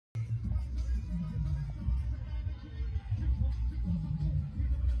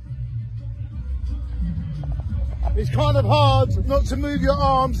it's kind of hard not to move your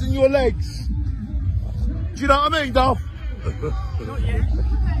arms and your legs. Do you know what I mean, Duff? Not yet.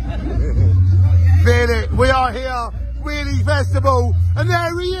 Feel it, we are here, Wheelie Festival, and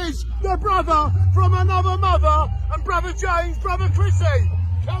there he is, the brother from another mother, and brother James, brother Chrissy.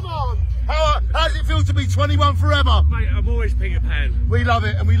 Come on. How does it feel to be 21 forever? Mate, I'm always Peter Pan. We love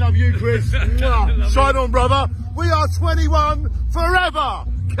it, and we love you, Chris. Shine on, brother. We are 21 forever.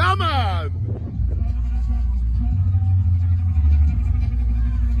 Come on.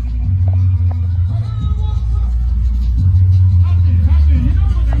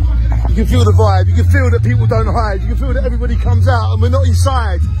 You can feel the vibe, you can feel that people don't hide, you can feel that everybody comes out and we're not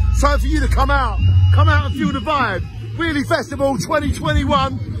inside. It's time for you to come out and feel the vibe. Wheelie Festival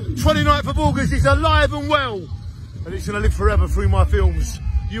 2021, 29th of August, it's alive and well. And it's going to live forever through my films.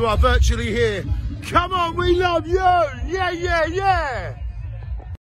 You are virtually here. Come on, we love you! Yeah, yeah, yeah!